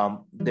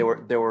 there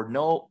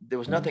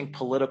was nothing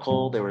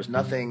political. There was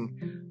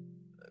nothing,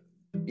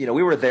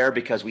 we were there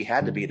because we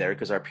had to be there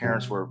because our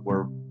parents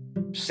were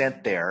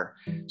sent there.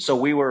 So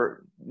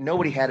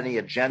nobody had any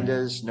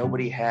agendas.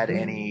 Nobody had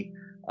any,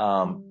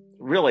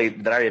 really,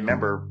 that I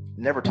remember,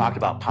 never talked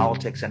about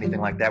politics, anything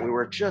like that. We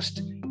were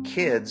just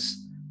kids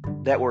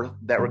that were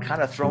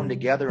kind of thrown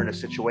together in a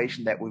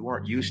situation that we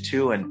weren't used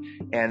to.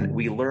 And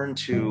we learned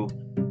to,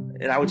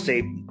 and I would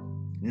say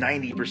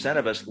 90%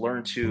 of us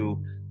learned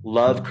to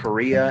love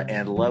Korea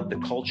and love the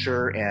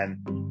culture.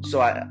 And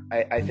so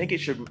I think it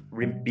should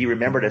be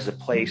remembered as a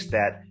place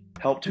that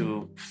helped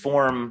to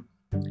form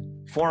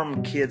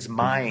kids'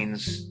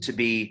 minds to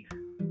be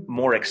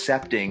more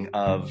accepting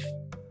of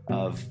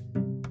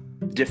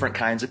different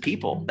kinds of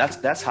people.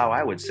 That's how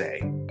I would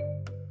say.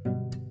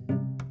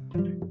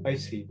 I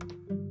see.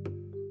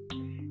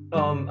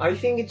 I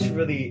think it's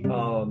really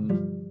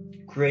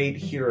great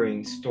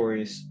hearing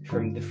stories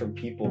from different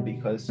people,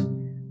 because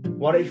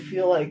what I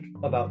feel like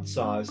about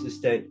SARS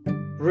is that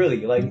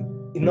really, like,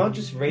 not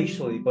just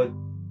racially, but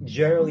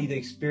generally the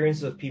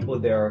experiences of people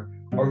there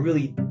are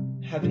really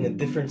having a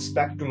different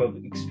spectrum of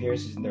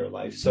experiences in their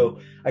life. So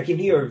I can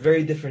hear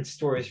very different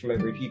stories from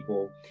every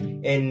people.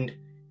 And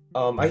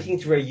I think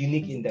it's very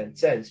unique in that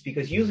sense,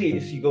 because usually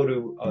if you go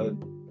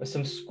to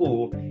some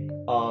school,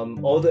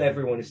 although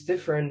everyone is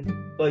different,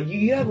 but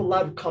you have a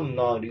lot of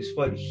commonalities.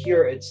 But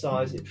here at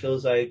SARS, it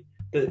feels like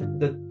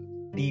the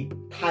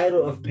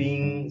title of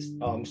being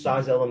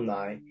SARS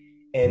alumni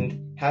and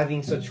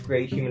having such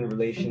great human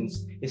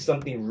relations is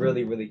something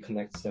really, really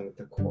connects them at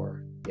the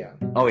core. Yeah.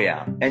 Oh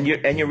yeah, and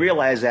you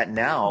realize that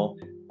now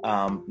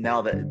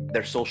that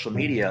their social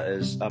media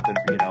is up,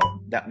 and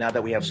now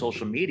that we have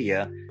social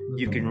media,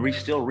 you can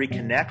still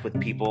reconnect with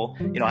people.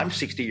 I'm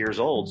 60 years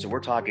old, so we're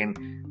talking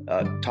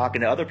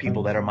to other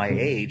people that are my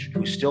age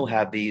who still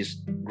have these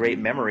great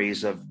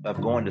memories of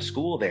going to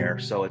school there.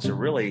 So it's a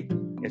really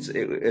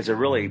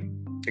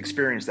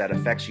experience that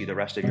affects you the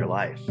rest of your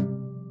life.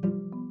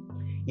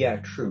 Yeah,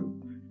 true.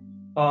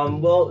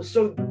 Well,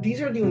 so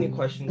these are the only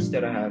questions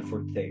that I have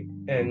for today.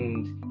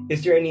 And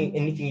is there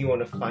anything you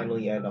want to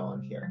finally add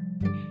on here?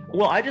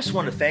 Well, I just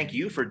want to thank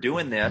you for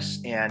doing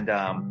this, and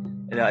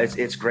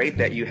it's great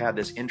that you have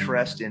this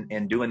interest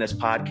in doing this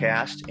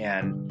podcast,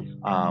 and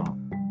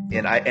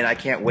I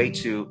can't wait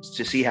to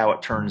see how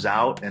it turns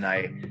out, and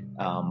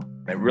I'm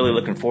really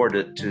looking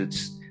forward to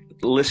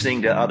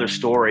listening to other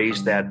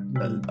stories that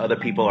other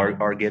people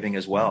are giving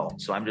as well.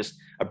 So I'm just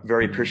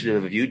very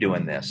appreciative of you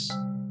doing this.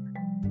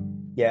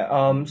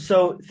 Yeah.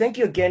 So thank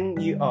you again,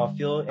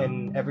 Phil,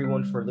 and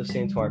everyone for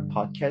listening to our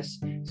podcast.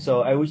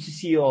 So I wish to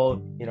see you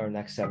all in our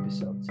next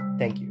episode.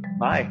 Thank you.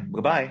 Bye.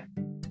 Goodbye.